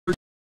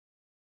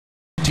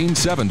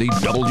1470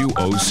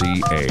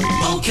 WOCA.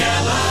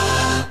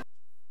 Ocala.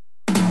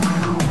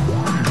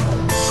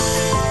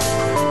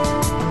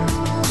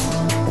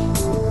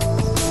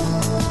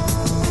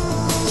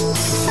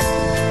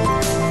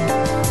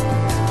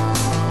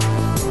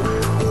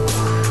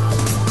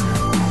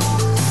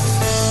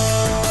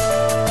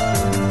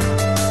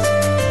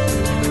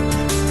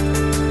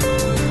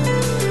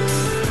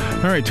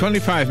 All right,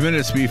 25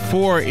 minutes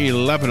before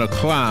 11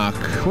 o'clock.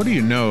 What do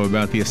you know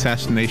about the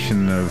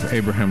assassination of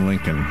Abraham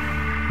Lincoln?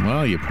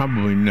 Well, you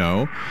probably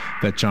know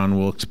that John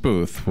Wilkes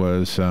Booth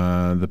was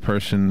the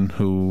person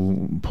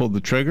who pulled the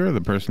trigger, the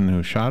person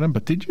who shot him.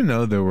 But did you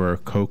know there were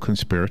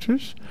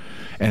co-conspirators?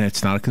 And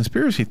it's not a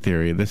conspiracy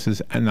theory. This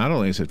is, and not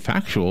only is it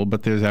factual,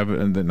 but there's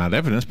not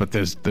evidence, but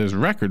there's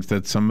records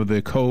that some of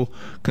the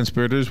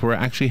co-conspirators were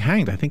actually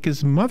hanged. I think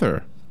his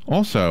mother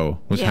also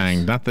was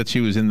hanged. Not that she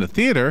was in the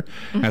theater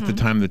at the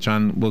time that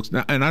John Wilkes,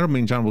 and I don't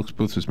mean John Wilkes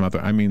Booth's mother.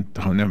 I mean,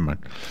 oh, never mind.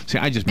 See,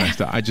 I just messed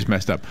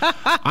up.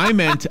 I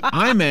meant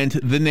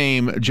the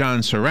name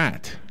John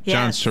Surratt. Yes.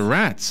 John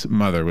Surratt's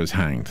mother was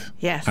hanged.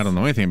 Yes. I don't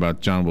know anything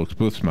about John Wilkes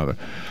Booth's mother.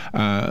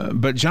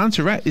 But John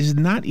Surratt is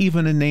not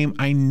even a name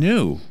I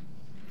knew.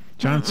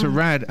 John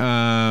Surratt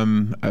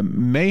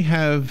may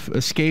have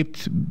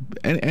escaped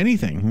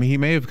anything. He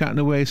may have gotten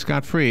away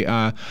scot-free.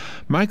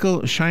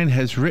 Michael Schein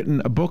has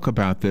written a book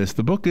about this.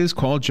 The book is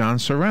called John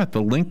Surratt,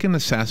 the Lincoln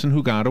Assassin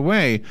Who Got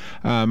Away.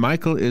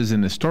 Michael is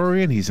an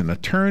historian. He's an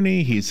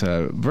attorney. He's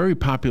a very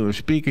popular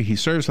speaker. He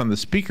serves on the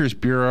Speakers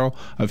Bureau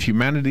of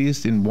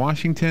Humanities in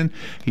Washington.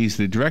 He's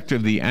the director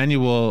of the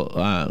annual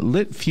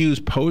Lit Fuse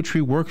Poetry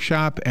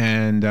Workshop,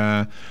 and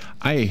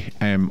I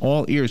am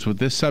all ears with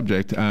this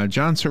subject.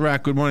 John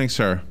Surratt, good morning,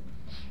 sir.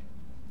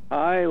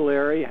 Hi,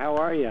 Larry. How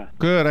are you?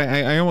 Good.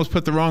 I almost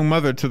put the wrong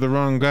mother to the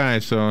wrong guy,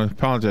 so I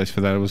apologize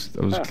for that. I was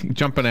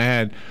jumping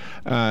ahead.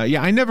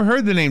 Yeah, I never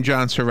heard the name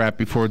John Surratt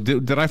before.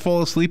 Did I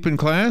fall asleep in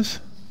class?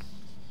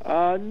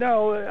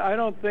 No, I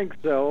don't think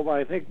so.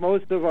 I think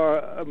most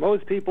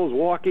people's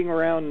walking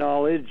around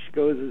knowledge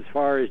goes as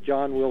far as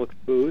John Wilkes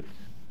Booth.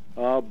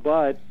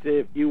 But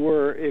if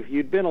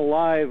you'd been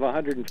alive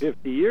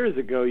 150 years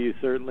ago, you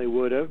certainly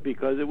would have,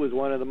 because it was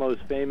one of the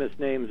most famous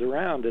names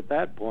around at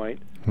that point.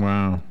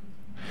 Wow.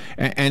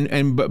 But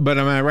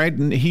am I right?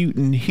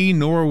 He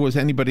nor was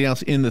anybody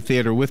else in the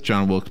theater with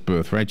John Wilkes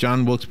Booth, right?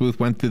 John Wilkes Booth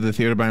went to the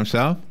theater by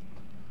himself?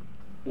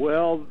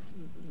 Well,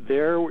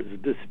 there was a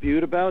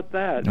dispute about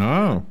that.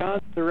 Oh.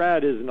 John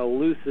Surratt is an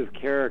elusive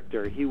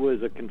character. He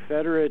was a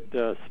Confederate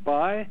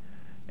spy.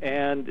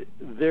 And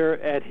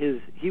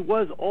he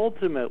was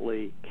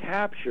ultimately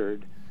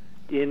captured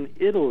in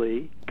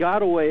Italy,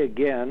 got away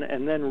again,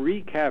 and then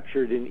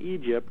recaptured in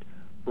Egypt,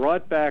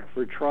 brought back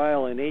for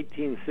trial in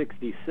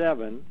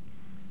 1867.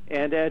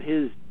 And at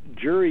his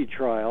jury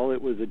trial,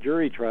 it was a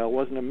jury trial, it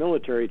wasn't a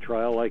military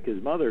trial like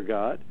his mother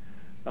got,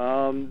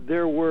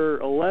 there were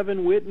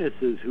 11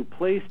 witnesses who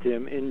placed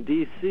him in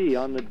D.C.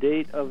 on the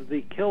date of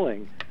the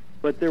killing.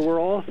 But there were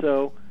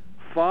also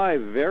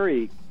 5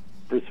 very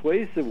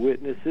persuasive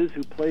witnesses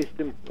who placed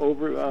him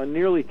over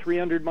nearly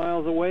 300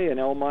 miles away in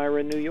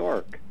Elmira, New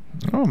York.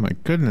 Oh, my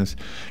goodness.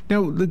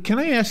 Now, can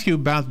I ask you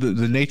about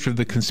the nature of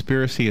the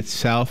conspiracy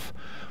itself?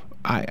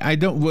 What I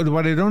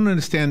don't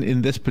understand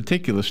in this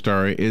particular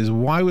story is,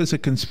 why was a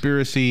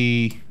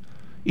conspiracy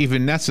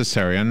even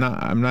necessary? I'm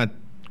not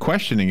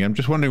questioning it. I'm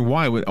just wondering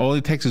why. All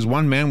it takes is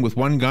one man with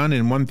one gun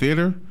in one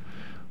theater?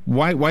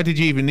 Why did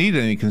you even need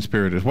any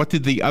conspirators? What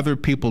did the other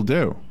people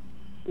do?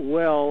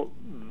 Well,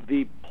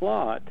 the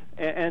plot,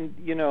 and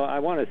I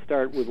want to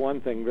start with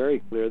one thing very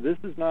clear. This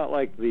is not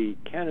like the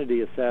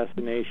Kennedy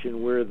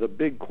assassination, where the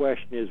big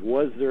question is,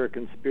 was there a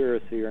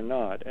conspiracy or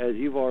not? As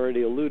you've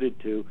already alluded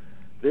to,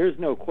 there's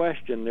no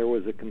question there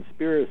was a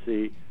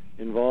conspiracy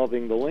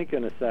involving the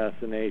Lincoln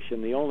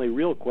assassination. The only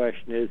real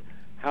question is,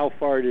 how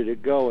far did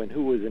it go and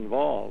who was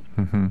involved?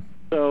 Mm-hmm.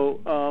 So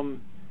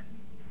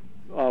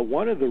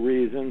one of the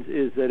reasons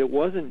is that it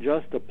wasn't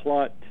just a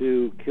plot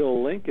to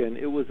kill Lincoln,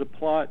 it was a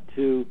plot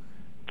to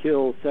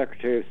kill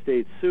Secretary of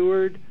State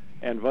Seward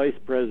and Vice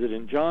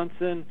President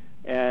Johnson,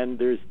 and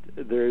there's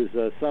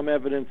some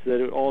evidence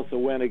that it also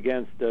went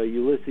against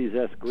Ulysses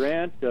S.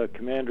 Grant,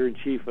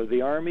 Commander-in-Chief of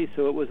the Army.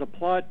 So it was a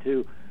plot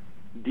to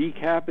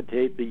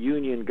decapitate the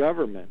Union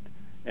government,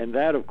 and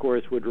that, of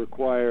course, would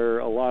require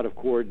a lot of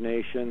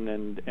coordination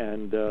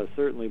and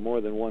certainly more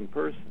than one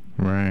person.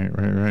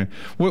 Right.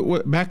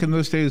 What back in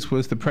those days,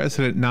 was the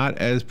president not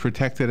as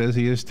protected as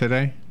he is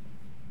today?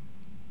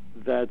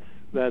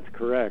 That's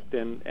correct,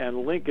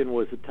 and Lincoln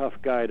was a tough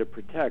guy to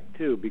protect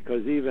too,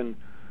 because even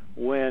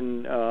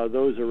when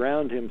those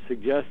around him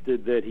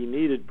suggested that he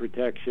needed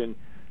protection,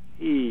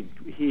 he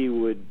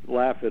would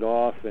laugh it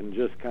off and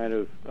just kind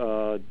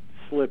of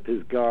slip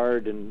his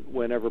guard and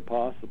whenever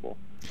possible.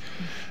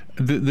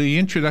 The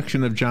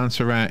introduction of John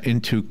Surratt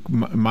into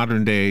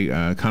modern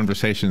day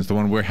conversations, the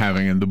one we're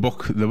having, and the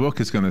book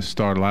is going to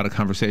start a lot of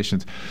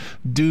conversations.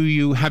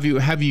 Have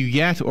you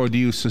yet, or do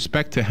you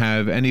suspect to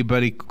have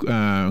anybody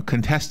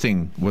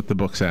contesting what the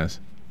book says?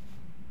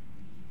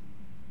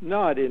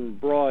 not in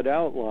broad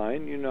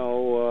outline. You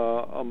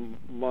know,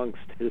 amongst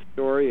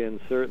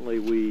historians, certainly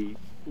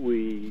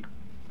we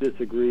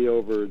disagree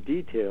over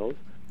details,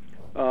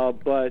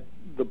 but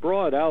the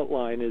broad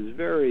outline is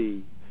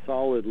very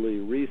solidly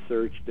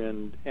researched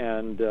and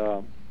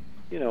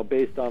you know,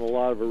 based on a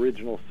lot of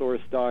original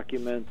source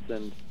documents,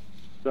 and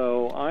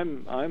so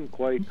I'm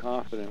quite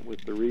confident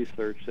with the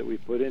research that we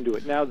put into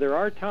it. Now there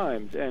are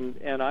times,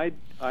 and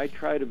I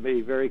try to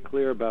be very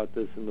clear about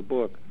this in the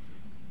book,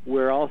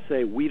 where I'll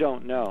say we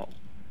don't know,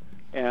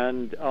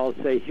 and I'll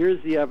say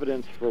here's the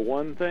evidence for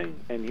one thing,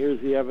 and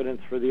here's the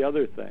evidence for the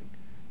other thing.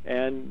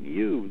 And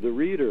you, the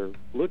reader,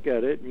 look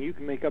at it, and you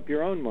can make up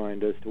your own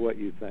mind as to what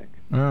you think.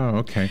 Oh,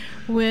 okay.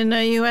 When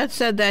you had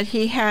said that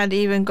he had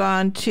even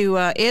gone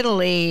to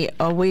Italy,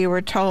 we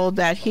were told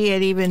that he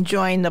had even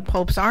joined the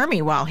Pope's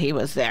army while he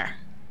was there.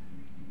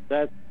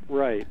 That's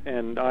right.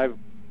 And I've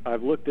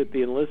looked at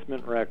the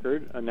enlistment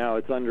record, and now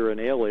it's under an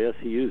alias.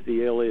 He used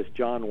the alias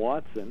John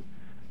Watson.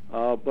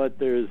 But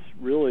there's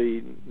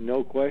really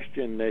no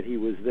question that he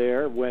was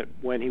there.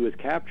 When he was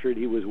captured,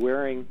 he was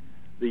wearing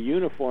the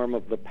uniform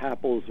of the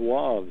Papal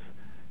Zouaves,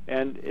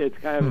 and it's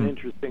kind of an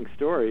interesting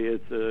story.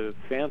 It's a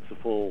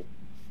fanciful,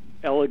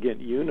 elegant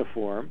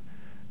uniform.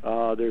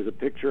 There's a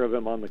picture of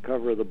him on the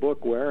cover of the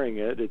book wearing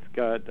it. It's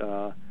got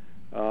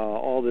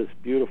all this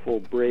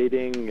beautiful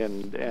braiding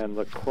and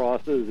the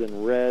crosses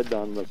in red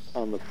on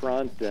the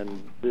front,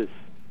 and this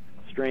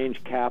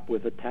strange cap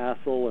with a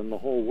tassel and the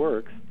whole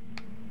works.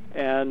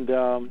 And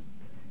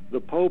the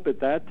Pope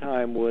at that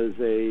time was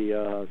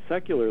a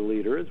secular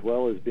leader as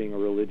well as being a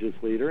religious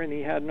leader, and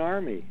he had an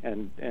army,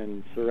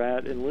 and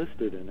Surratt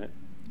enlisted in it.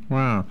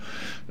 Wow.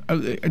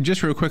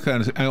 Just real quick,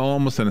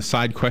 almost an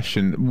aside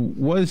question.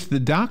 Was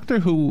the doctor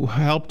who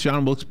helped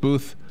John Wilkes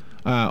Booth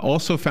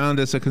also found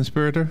as a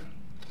conspirator?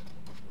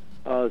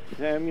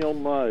 Samuel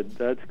Mudd,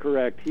 that's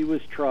correct. He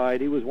was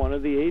tried. He was one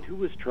of the 8 who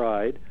was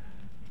tried.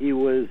 He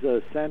was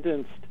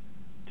sentenced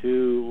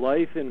to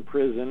life in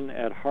prison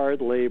at hard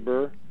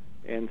labor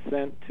and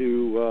sent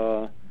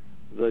to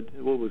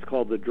what was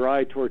called the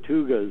Dry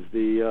Tortugas,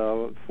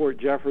 the Fort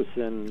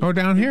Jefferson. Oh,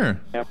 down here.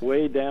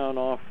 Way down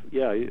off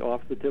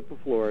the tip of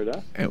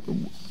Florida.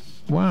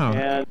 Wow.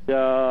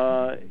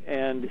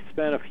 And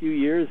spent a few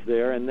years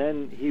there, and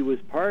then he was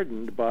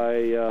pardoned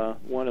by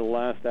one of the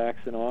last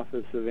acts in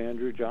office of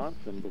Andrew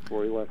Johnson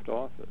before he left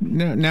office.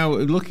 Now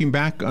looking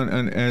back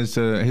on as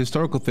a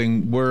historical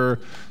thing, were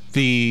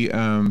the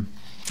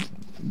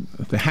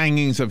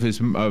hangings of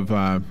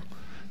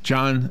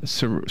John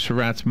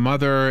Surratt's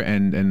mother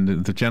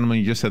and the gentleman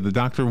you just said, the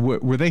doctor,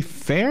 were they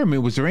fair? I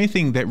mean, was there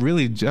anything that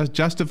really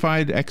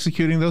justified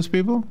executing those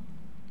people?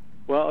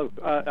 Well,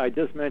 I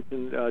just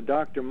mentioned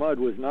Dr. Mudd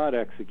was not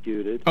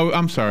executed. Oh,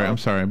 I'm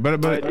sorry. But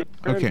in terms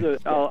okay.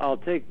 of, I'll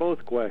take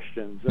both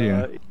questions.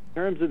 Yeah. In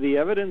terms of the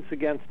evidence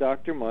against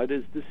Dr. Mudd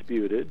is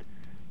disputed.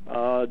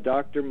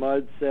 Dr.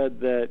 Mudd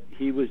said that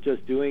he was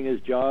just doing his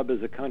job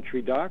as a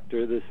country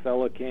doctor. This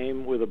fellow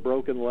came with a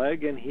broken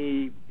leg, and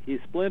he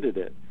splinted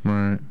it.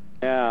 Right.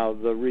 Now,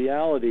 the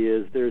reality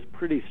is there's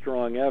pretty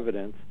strong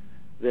evidence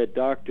that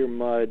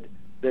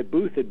that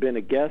Booth had been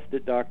a guest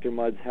at Dr.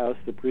 Mudd's house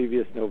the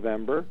previous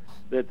November,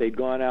 that they'd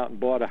gone out and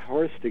bought a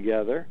horse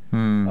together.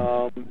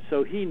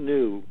 So he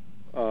knew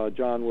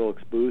John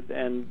Wilkes Booth,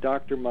 and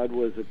Dr. Mudd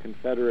was a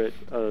Confederate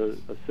a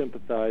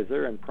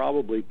sympathizer and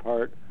probably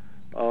part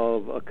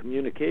of a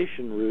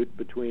communication route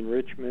between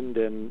Richmond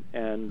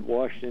and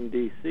Washington,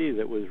 D.C.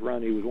 that was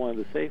run. He was one of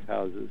the safe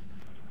houses.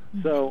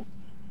 So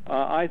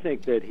I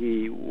think that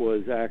he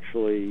was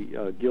actually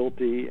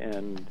guilty,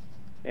 and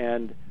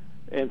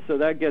so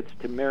that gets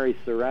to Mary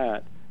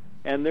Surratt.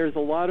 And there's a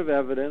lot of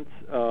evidence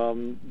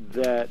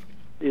that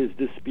is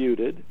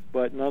disputed,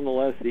 but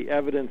nonetheless the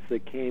evidence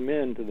that came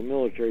into the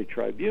military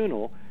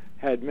tribunal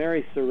had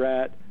Mary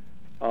Surratt,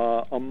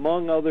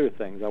 among other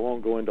things, I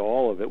won't go into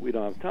all of it, we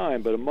don't have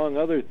time, but among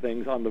other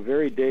things, on the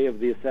very day of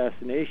the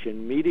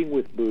assassination, meeting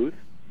with Booth,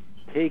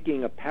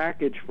 taking a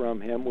package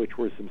from him, which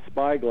were some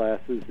spy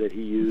glasses that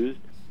he used,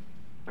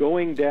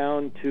 going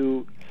down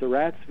to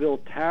Surrattsville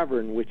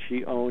Tavern, which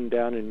he owned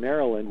down in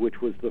Maryland,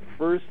 which was the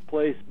first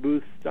place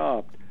Booth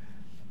stopped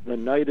the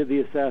night of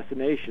the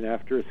assassination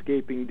after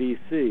escaping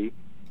D.C.,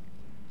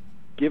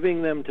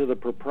 giving them to the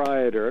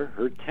proprietor,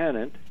 her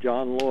tenant,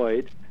 John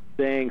Lloyd,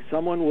 saying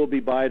someone will be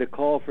by to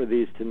call for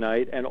these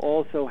tonight, and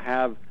also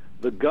have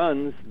the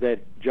guns that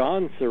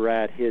John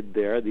Surratt hid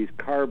there, these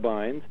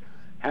carbines,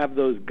 have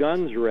those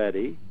guns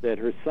ready that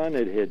her son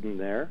had hidden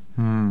there,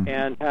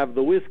 and have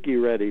the whiskey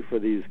ready for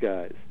these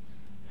guys.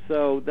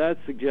 So that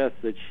suggests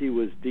that she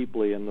was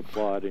deeply in the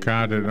plot.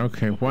 Got it.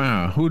 Okay.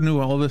 Wow. Who knew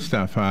all this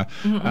stuff?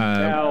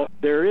 Now,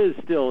 there is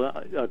still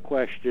a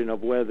question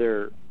of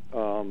whether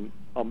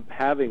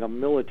having a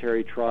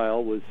military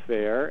trial was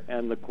fair,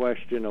 and the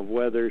question of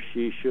whether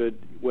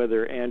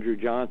Andrew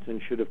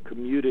Johnson should have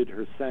commuted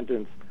her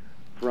sentence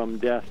from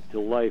death to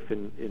life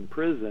in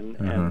prison,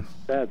 and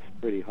that's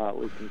pretty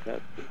hotly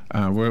contested.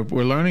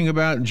 We're learning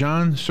about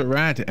John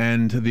Surratt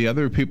and the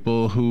other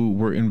people who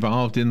were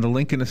involved in the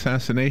Lincoln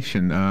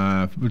assassination.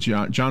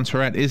 John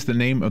Surratt is the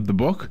name of the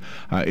book.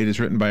 It is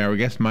written by our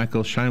guest,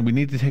 Michael Schein. We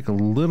need to take a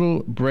little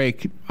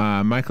break.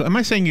 Michael, am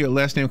I saying your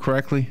last name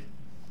correctly?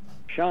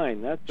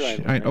 Schein, that's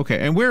right. Schein, okay,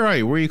 and where are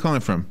you? Where are you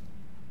calling from?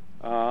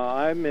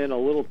 I'm in a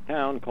little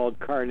town called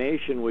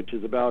Carnation, which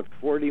is about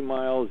 40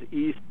 miles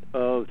east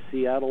of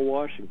Seattle,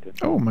 Washington.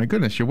 Oh, my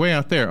goodness. You're way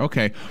out there.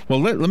 Okay.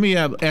 Well, let me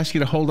ask you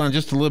to hold on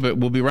just a little bit.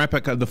 We'll be right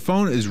back. The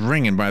phone is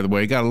ringing, by the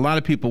way. Got a lot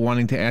of people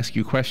wanting to ask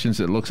you questions,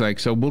 it looks like.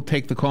 So we'll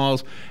take the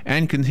calls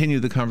and continue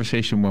the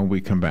conversation when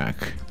we come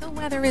back. The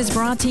weather is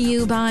brought to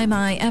you by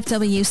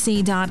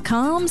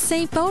myfwc.com.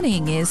 Safe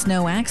boating is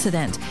no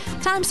accident.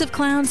 Times of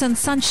clouds and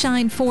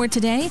sunshine for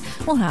today.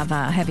 We'll have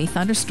a heavy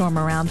thunderstorm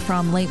around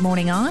from late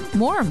morning on.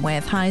 Warm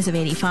with highs of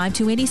 85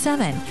 to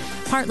 87.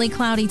 Partly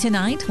cloudy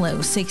tonight,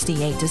 low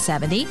 68 to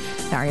 70.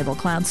 Variable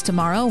clouds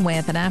tomorrow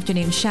with an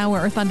afternoon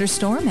shower or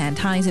thunderstorm and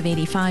highs of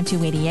 85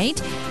 to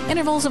 88.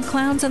 Intervals of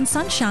clouds and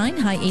sunshine,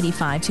 high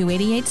 85 to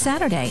 88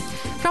 Saturday.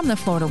 From the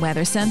Florida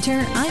Weather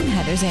Center, I'm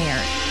Heather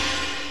Zayer.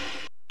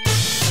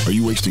 Are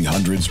you wasting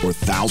hundreds or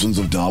thousands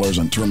of dollars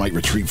on termite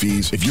retreat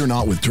fees? If you're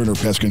not with Turner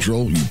Pest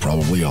Control, you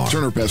probably are.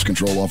 Turner Pest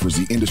Control offers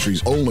the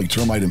industry's only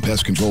termite and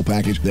pest control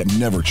package that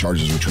never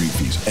charges retreat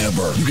fees,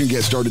 ever. You can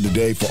get started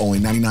today for only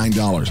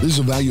 $99. This is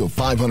a value of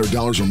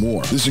 $500 or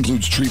more. This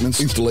includes treatments,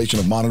 installation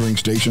of monitoring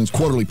stations,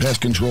 quarterly pest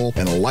control,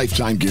 and a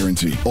lifetime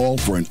guarantee, all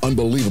for an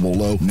unbelievable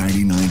low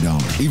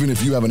 $99. Even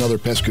if you have another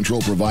pest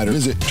control provider,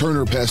 visit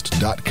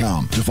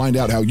turnerpest.com to find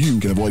out how you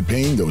can avoid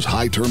paying those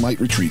high termite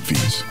retreat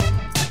fees.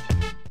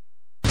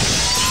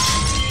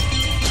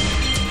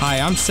 Hi,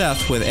 I'm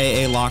Seth with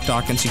AA Lock,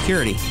 Dock, and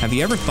Security. Have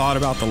you ever thought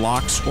about the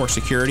locks or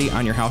security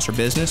on your house or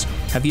business?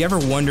 Have you ever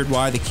wondered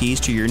why the keys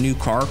to your new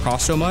car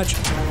cost so much?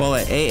 Well,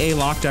 at AA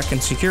Lock, Dock, and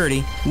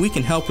Security, we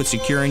can help with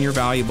securing your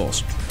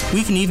valuables.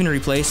 We can even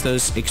replace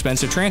those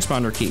expensive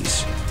transponder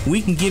keys.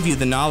 We can give you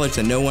the knowledge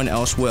that no one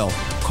else will.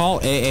 Call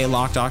AA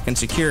Lock, Dock, and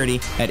Security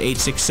at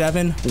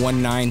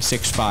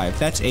 867-1965.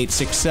 That's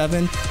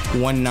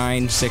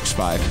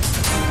 867-1965.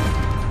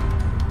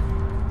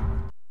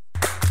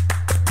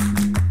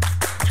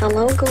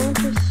 Hello,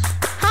 gorgeous.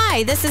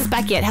 Hi, this is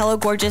Becky at Hello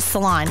Gorgeous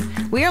Salon.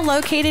 We are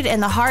located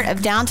in the heart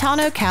of downtown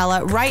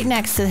Ocala, right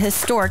next to the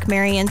historic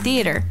Marion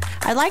Theater.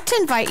 I'd like to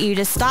invite you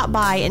to stop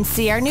by and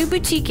see our new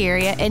boutique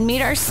area and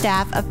meet our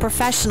staff of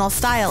professional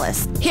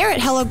stylists. Here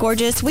at Hello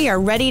Gorgeous, we are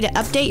ready to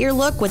update your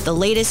look with the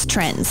latest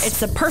trends.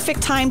 It's the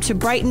perfect time to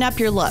brighten up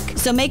your look.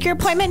 So make your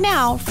appointment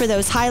now for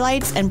those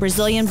highlights and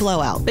Brazilian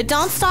blowout. But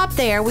don't stop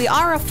there. We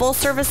are a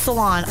full-service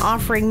salon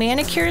offering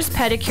manicures,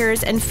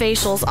 pedicures, and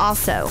facials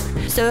also.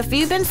 So if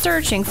you've been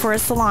searching for a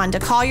salon to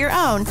call your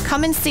own,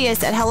 come and see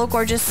us at Hello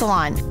Gorgeous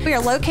Salon. We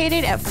are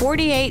located at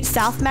 48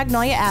 South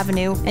Magnolia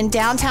Avenue in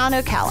downtown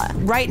Ocala,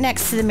 right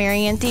next to the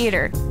Marion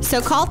Theater.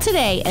 So call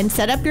today and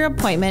set up your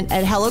appointment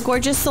at Hello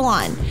Gorgeous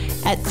Salon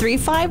at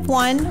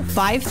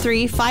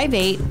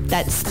 351-5358.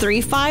 That's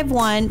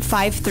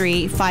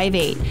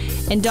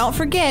 351-5358. And don't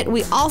forget,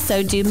 we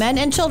also do men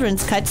and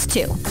children's cuts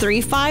too.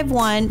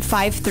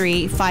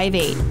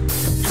 351-5358.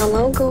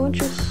 Hello,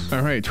 gorgeous.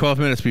 All right, 12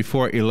 minutes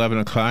before 11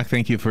 o'clock.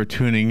 Thank you for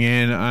tuning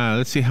in.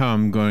 Let's see how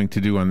I'm going to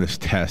do on this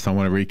test. I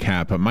want to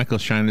recap. Michael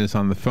Schein is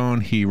on the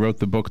phone. He wrote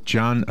the book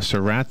John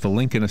Surratt, the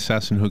Lincoln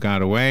Assassin Who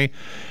Got Away.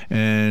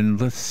 And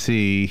let's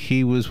see,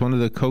 he was one of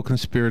the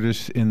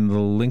co-conspirators in the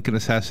Lincoln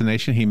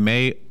assassination. He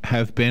may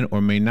have been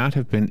or may not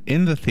have been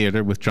in the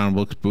theater with John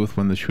Wilkes Booth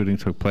when the shooting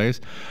took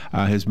place.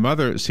 His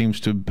mother seems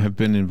to have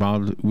been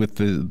involved with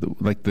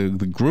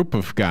the group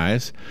of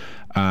guys.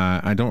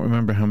 I don't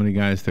remember how many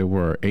guys there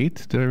were.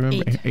 8? Did I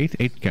remember?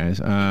 Eight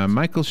guys.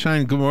 Michael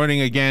Schein, good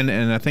morning again,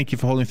 and thank you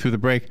for holding through the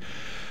break.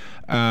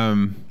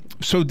 So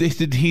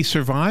did he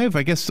survive?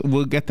 I guess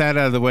we'll get that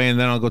out of the way, and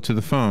then I'll go to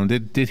the phone.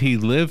 Did he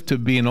live to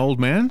be an old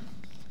man?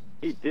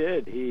 He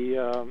did. He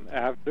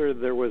after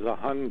there was a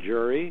hung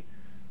jury,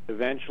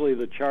 eventually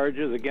the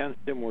charges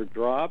against him were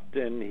dropped,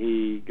 and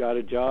he got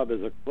a job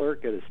as a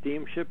clerk at a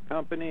steamship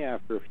company.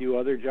 After a few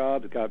other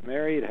jobs, got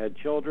married, had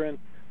children,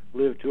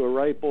 lived to a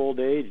ripe old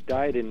age,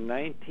 died in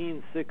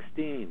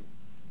 1916.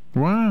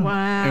 Wow.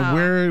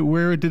 And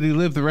where did he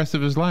live the rest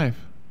of his life?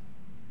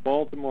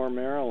 Baltimore,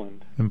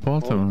 Maryland. In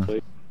Baltimore.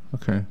 Mostly.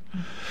 Okay.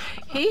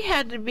 He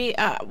had to be,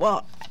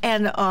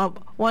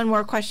 one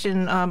more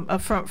question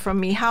from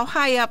me. How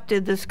high up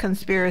did this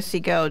conspiracy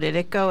go? Did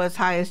it go as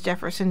high as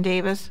Jefferson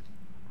Davis?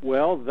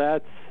 Well,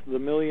 that's the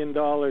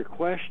million-dollar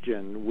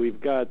question. We've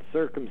got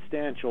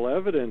circumstantial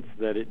evidence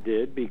that it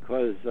did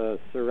because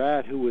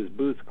Surratt, who was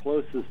Booth's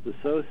closest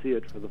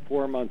associate for the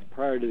 4 months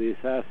prior to the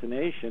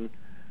assassination,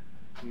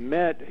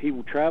 he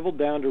traveled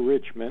down to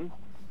Richmond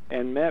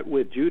and met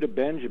with Judah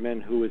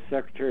Benjamin, who was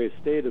Secretary of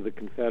State of the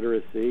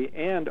Confederacy,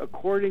 and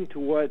according to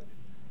what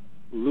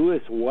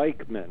Louis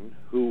Weichman,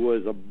 who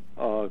was a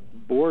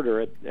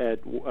boarder at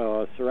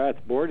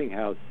Surratt's boarding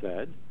house,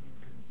 said,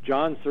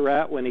 John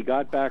Surratt, when he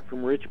got back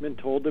from Richmond,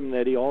 told him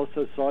that he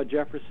also saw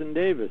Jefferson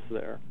Davis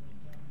there.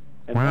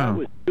 And Wow. that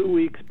was 2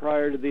 weeks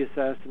prior to the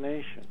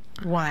assassination.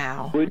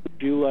 Wow. Would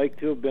you like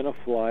to have been a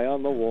fly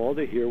on the wall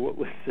to hear what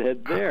was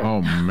said there?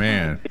 Oh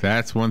man,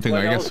 that's one thing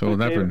What I else guess we'll was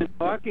never. David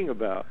talking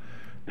about?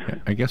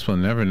 I guess we'll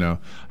never know.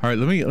 All right,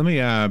 let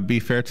me be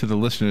fair to the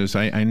listeners.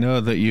 I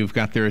know that you've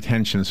got their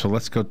attention, so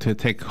let's go to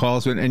take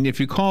calls. And if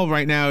you call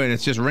right now and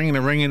it's just ringing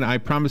and ringing, I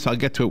promise I'll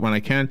get to it when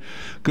I can.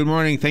 Good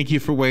morning. Thank you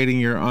for waiting.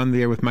 You're on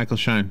the air with Michael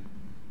Schein.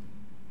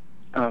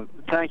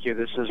 Thank you.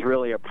 This is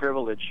really a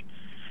privilege.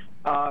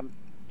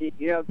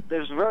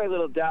 There's very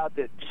little doubt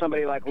that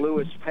somebody like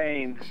Louis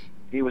Payne,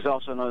 he was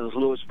also known as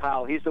Louis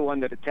Powell, he's the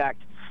one that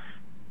attacked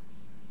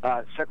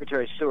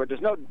Secretary Seward.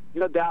 There's no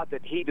doubt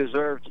that he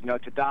deserved,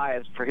 to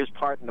die for his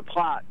part in the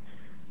plot.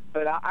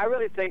 But I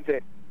really think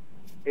that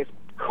if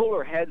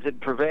cooler heads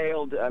had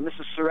prevailed,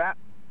 Mrs. Surratt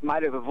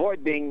might have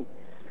avoided being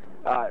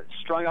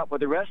strung up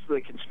with the rest of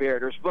the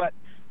conspirators. But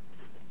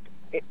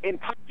in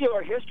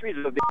popular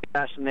histories of the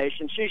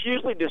assassination, she's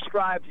usually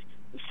described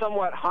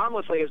somewhat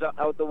harmlessly as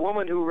the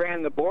woman who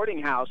ran the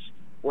boarding house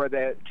where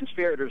the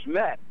conspirators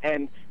met.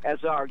 And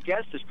as our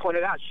guest has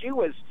pointed out, she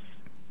was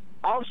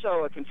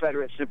also a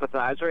Confederate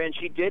sympathizer, and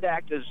she did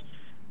act as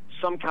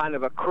some kind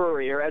of a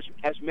courier,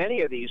 as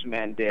many of these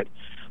men did.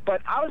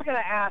 But I was going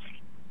to ask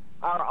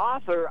our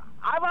author,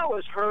 I've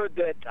always heard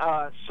that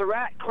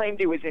Surratt claimed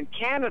he was in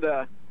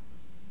Canada,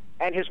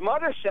 and his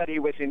mother said he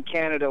was in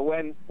Canada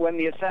when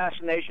the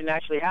assassination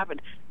actually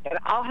happened. And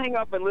I'll hang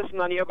up and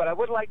listen on you, but I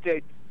would like to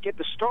get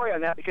the story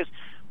on that, because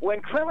when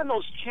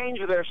criminals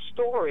change their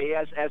story,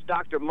 as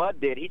Dr.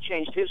 Mudd did, he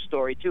changed his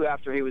story too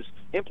after he was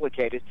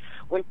implicated.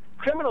 When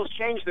criminals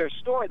change their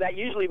story, that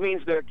usually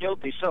means they're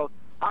guilty. So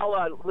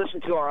I'll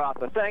listen to our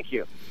author. Thank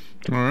you.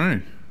 All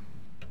right.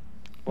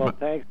 Well,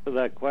 thanks for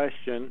that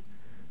question.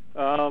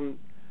 And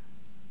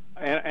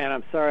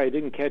I'm sorry I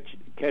didn't catch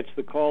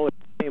the call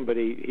name, but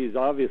he's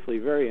obviously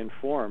very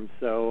informed.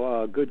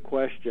 So good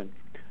question.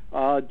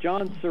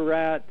 John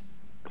Surratt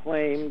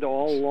claimed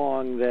all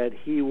along that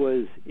he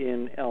was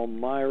in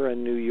Elmira,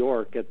 New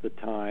York at the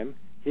time.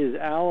 His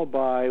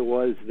alibi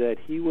was that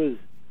he was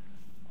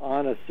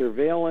on a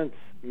surveillance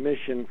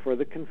mission for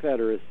the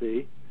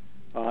Confederacy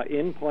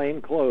in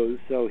plain clothes,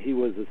 so he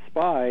was a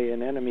spy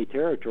in enemy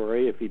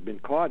territory. If he'd been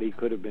caught, he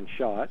could have been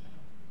shot.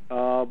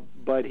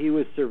 But he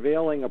was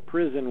surveilling a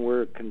prison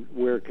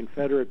where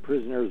Confederate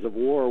prisoners of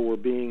war were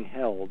being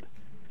held,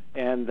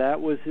 and that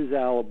was his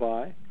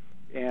alibi.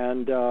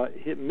 And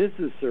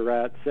Mrs.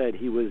 Surratt said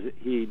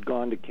he'd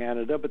gone to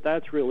Canada, but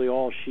that's really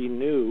all she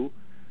knew.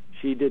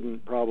 She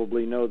didn't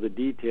probably know the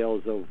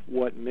details of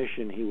what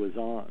mission he was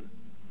on.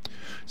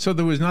 So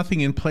there was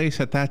nothing in place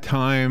at that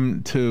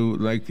time to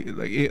like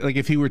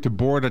if he were to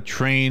board a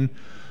train,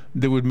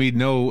 there would be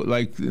no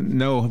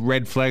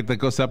red flag that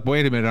goes up.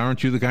 Wait a minute,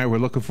 aren't you the guy we're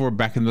looking for?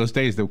 Back in those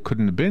days, there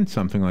couldn't have been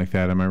something like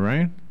that. Am I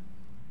right?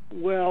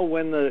 Well,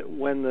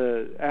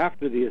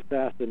 after the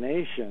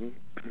assassination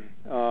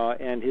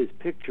and his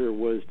picture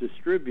was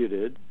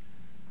distributed,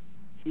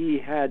 he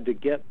had to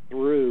get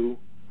through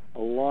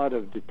a lot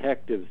of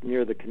detectives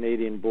near the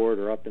Canadian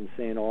border up in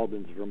St.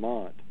 Albans,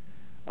 Vermont.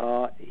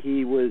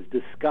 He was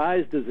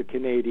disguised as a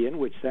Canadian,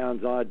 which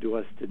sounds odd to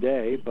us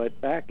today,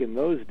 but back in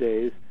those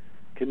days,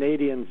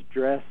 Canadians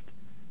dressed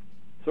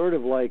sort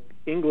of like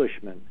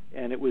Englishmen,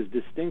 and it was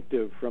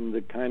distinctive from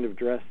the kind of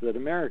dress that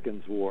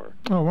Americans wore.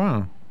 Oh,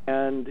 wow.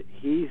 And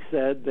he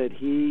said that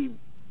he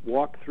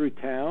walked through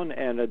town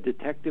and a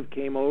detective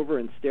came over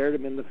and stared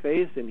him in the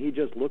face, and he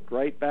just looked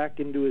right back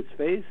into his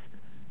face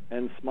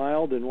and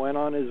smiled and went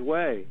on his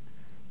way.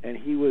 And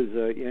he was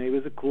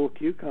a cool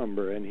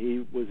cucumber, and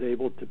he was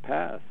able to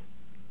pass.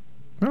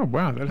 Oh,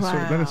 wow.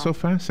 That is so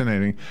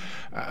fascinating.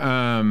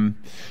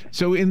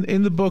 So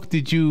in the book,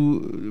 did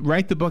you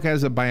write the book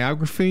as a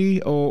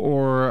biography,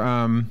 or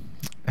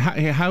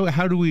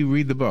how do we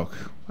read the book?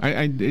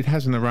 It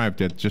hasn't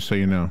arrived yet, just so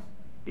you know.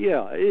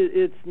 Yeah,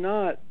 it's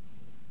not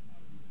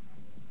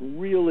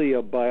really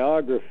a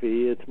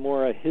biography. It's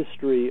more a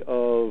history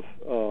of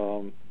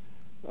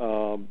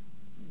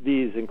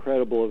these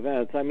incredible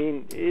events. I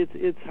mean,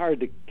 it's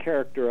hard to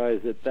characterize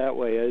it that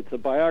way. It's a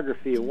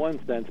biography in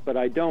one sense, but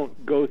I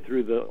don't go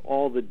through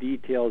all the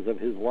details of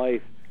his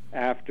life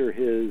after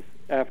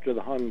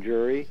the hung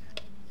jury.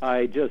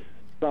 I just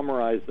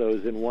summarize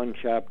those in one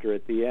chapter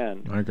at the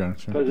end. I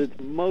gotcha. Because it's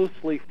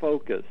mostly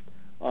focused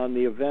on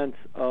the events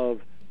of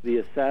the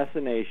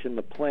assassination,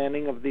 the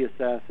planning of the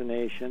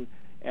assassination,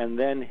 and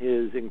then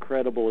his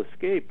incredible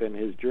escape and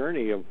his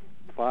journey of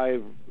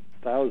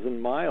 5,000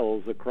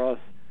 miles across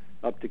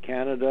up to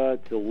Canada,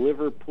 to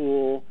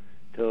Liverpool,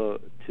 to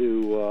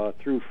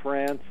through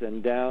France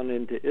and down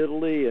into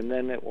Italy, and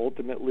then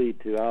ultimately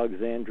to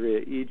Alexandria,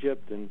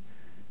 Egypt, and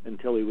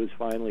until he was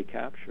finally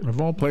captured.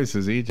 Of all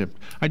places, Egypt.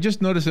 I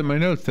just noticed in my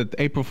notes that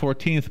April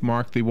 14th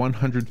marked the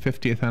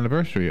 150th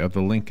anniversary of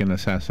the Lincoln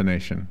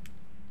assassination.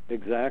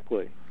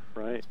 Exactly.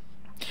 Right.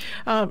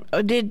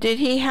 Did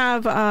he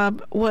have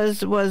was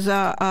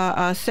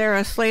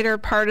Sarah Slater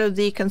part of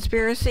the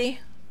conspiracy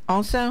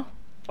also?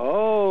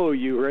 Oh, Oh,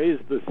 you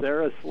raised the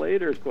Sarah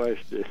Slater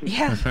question.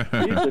 Yes. She's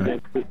an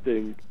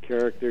interesting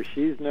character.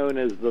 She's known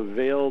as the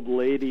Veiled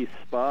Lady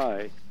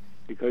Spy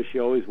because she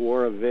always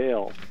wore a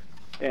veil.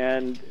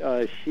 And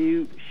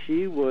she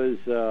was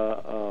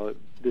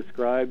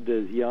described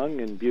as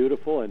young and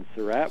beautiful, and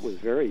Surratt was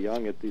very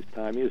young at this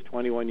time. He was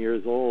 21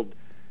 years old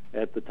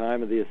at the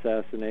time of the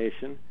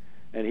assassination,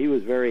 and he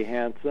was very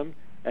handsome.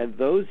 And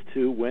those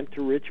two went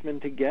to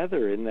Richmond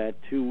together in that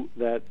 2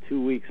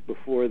 weeks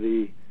before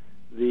the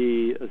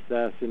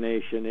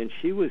assassination, and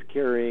she was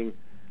carrying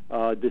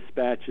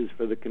dispatches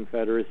for the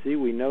Confederacy.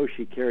 We know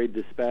she carried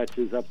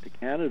dispatches up to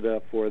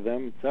Canada for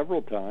them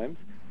several times,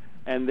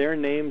 and their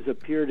names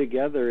appear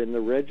together in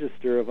the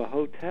register of a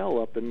hotel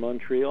up in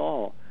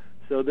Montreal.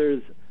 So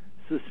there's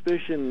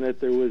suspicion that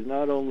there was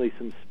not only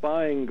some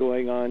spying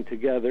going on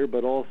together,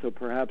 but also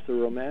perhaps a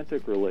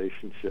romantic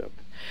relationship.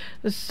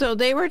 So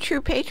they were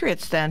true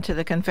patriots then to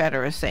the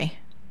Confederacy.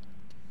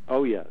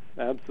 Oh yes,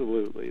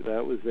 absolutely.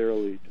 That was their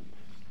allegiance.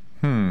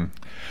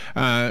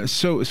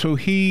 So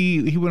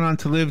he went on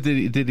to live.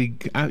 Did he?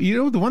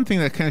 The one thing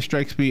that kind of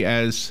strikes me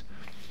as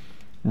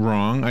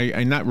wrong,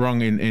 I not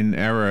wrong in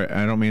error,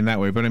 I don't mean that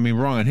way, but I mean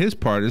wrong on his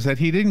part, is that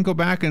he didn't go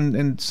back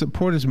and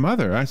support his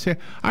mother.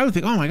 I would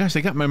think, oh my gosh,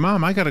 they got my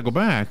mom, I got to go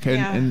back,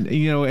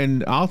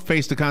 and I'll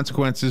face the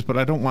consequences, but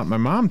I don't want my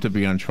mom to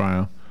be on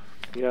trial.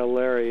 Yeah,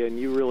 Larry, and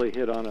you really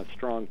hit on a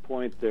strong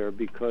point there,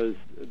 because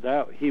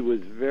that he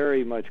was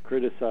very much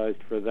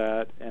criticized for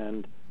that,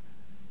 and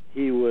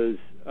he was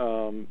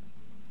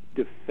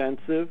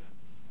defensive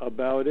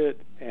about it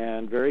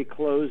and very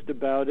closed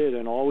about it,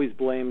 and always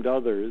blamed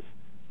others,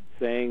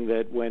 saying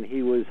that when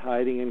he was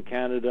hiding in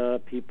Canada,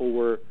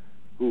 people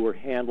who were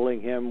handling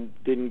him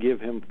didn't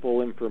give him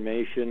full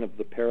information of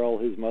the peril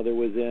his mother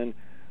was in.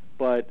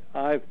 But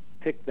I've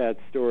picked that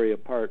story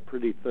apart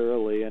pretty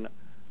thoroughly,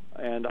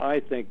 and I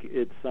think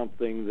it's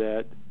something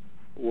that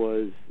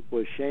was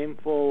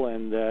shameful,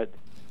 and that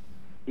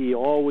he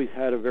always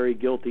had a very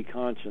guilty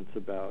conscience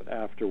about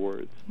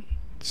afterwards.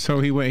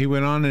 So he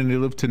went on and he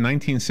lived to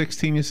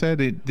 1916, you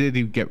said? Did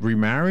he get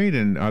remarried?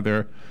 And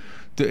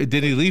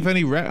did he leave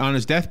any on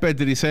his deathbed?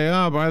 Did he say,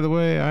 "Oh, by the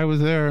way, I was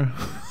there"?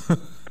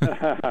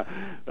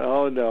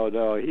 Oh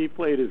no. He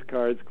played his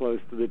cards close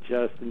to the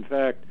chest. In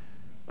fact,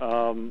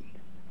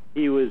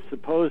 he was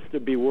supposed to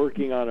be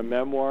working on a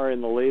memoir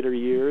in the later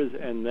years,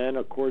 and then,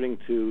 according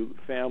to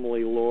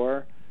family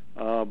lore,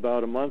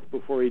 about a month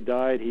before he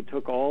died, he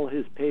took all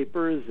his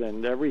papers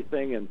and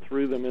everything and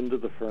threw them into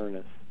the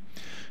furnace.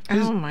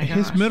 Oh my gosh.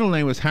 His middle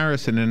name was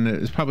Harrison, and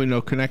there's probably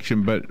no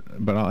connection, but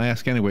I'll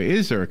ask anyway.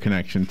 Is there a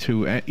connection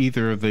to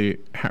either of the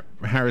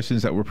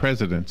Harrisons that were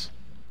presidents?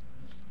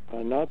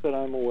 Not that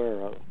I'm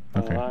aware of.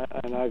 Okay.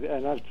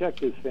 And I've checked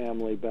his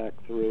family back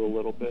through a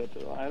little bit.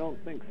 I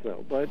don't think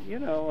so, but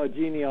a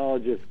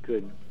genealogist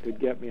could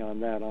get me on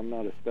that. I'm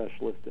not a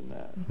specialist in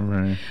that.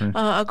 Right.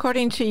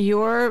 According to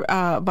your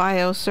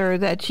bio, sir,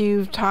 that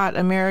you've taught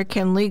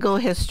American legal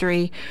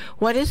history,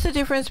 what is the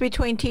difference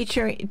between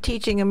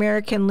teaching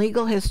American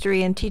legal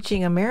history and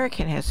teaching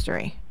American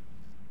history?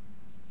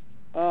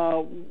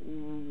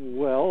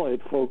 Well,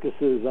 it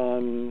focuses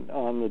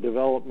on the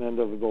development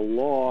of the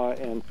law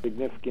and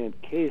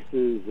significant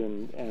cases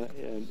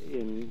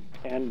and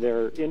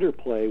their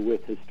interplay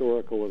with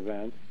historical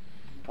events.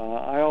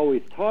 I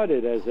always taught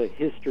it as a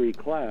history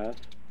class,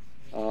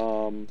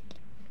 but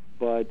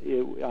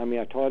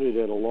I taught it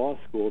at a law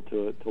school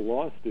to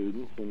law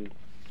students, and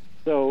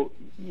so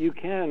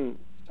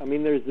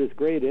there's this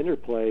great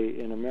interplay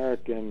in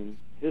American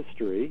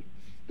history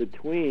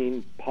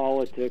between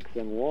politics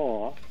and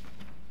law.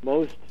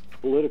 Most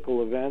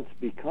political events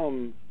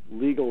become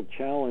legal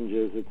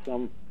challenges at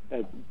some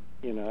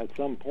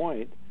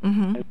point,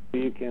 Mm-hmm. and so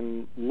you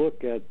can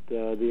look at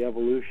the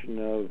evolution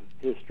of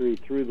history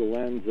through the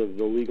lens of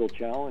the legal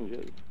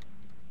challenges.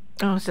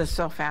 Oh, this is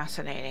so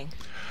fascinating.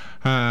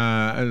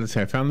 Let's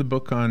see. I found the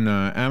book on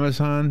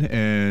Amazon,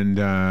 and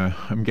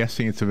I'm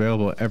guessing it's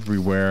available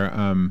everywhere.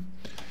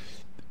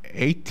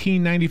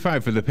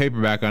 $18.95 for the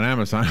paperback on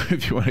Amazon.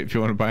 if you want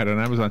to buy it on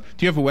Amazon.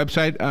 Do you have a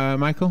website,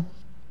 Michael?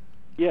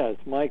 Yes,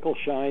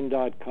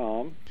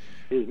 michaelschein.com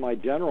is my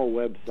general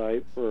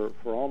website for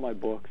all my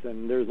books,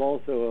 and there's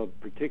also a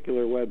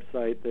particular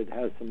website that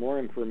has some more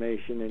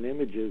information and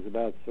images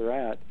about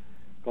Surratt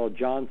called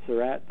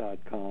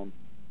johnsurratt.com.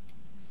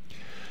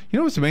 You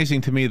know what's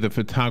amazing to me? The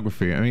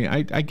photography. I mean,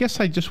 I guess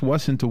I just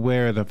wasn't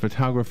aware that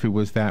photography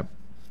was that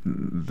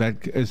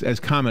as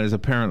common as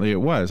apparently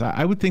it was.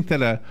 I would think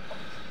that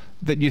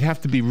you'd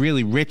have to be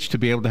really rich to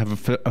be able to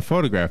have a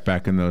photograph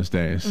back in those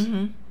days.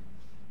 Mm-hmm.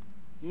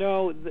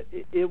 No,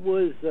 it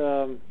was,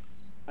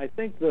 I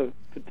think the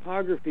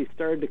photography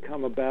started to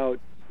come about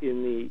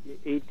in the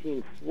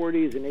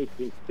 1840s and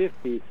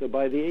 1850s. So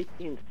by the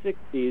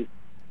 1860s,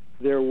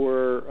 there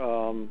were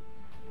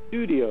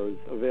studios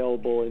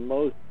available in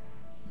most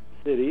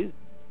cities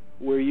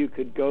where you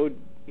could go,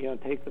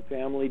 take the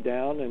family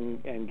down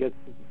and get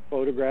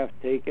photographs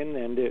taken,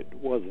 and it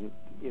wasn't,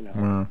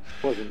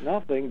 wasn't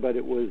nothing, but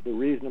it was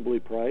reasonably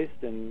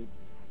priced, and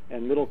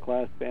and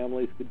middle-class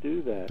families could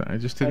do that. I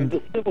just didn't. And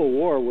the Civil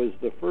War was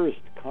the first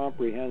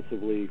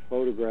comprehensively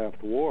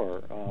photographed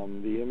war.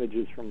 The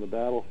images from the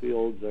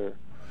battlefields are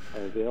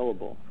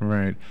available.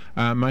 Right.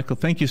 Michael,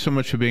 thank you so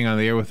much for being on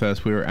the air with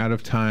us. We were out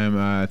of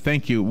time.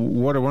 Thank you.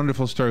 What a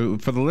wonderful story.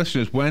 For the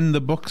listeners, when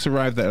the books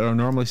arrive that are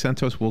normally sent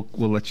to us, we'll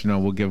let you know.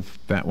 We'll give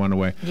that one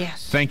away.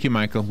 Yes. Thank you,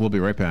 Michael. We'll be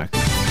right back.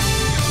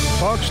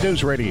 Fox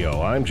News Radio,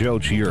 I'm Joe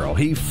Giro.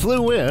 He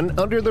flew in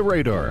under the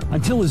radar.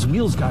 Until his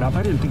wheels got up,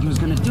 I didn't think he was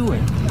going to do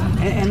it.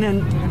 And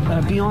then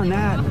beyond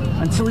that,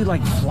 until he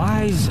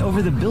flies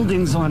over the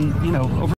buildings on, over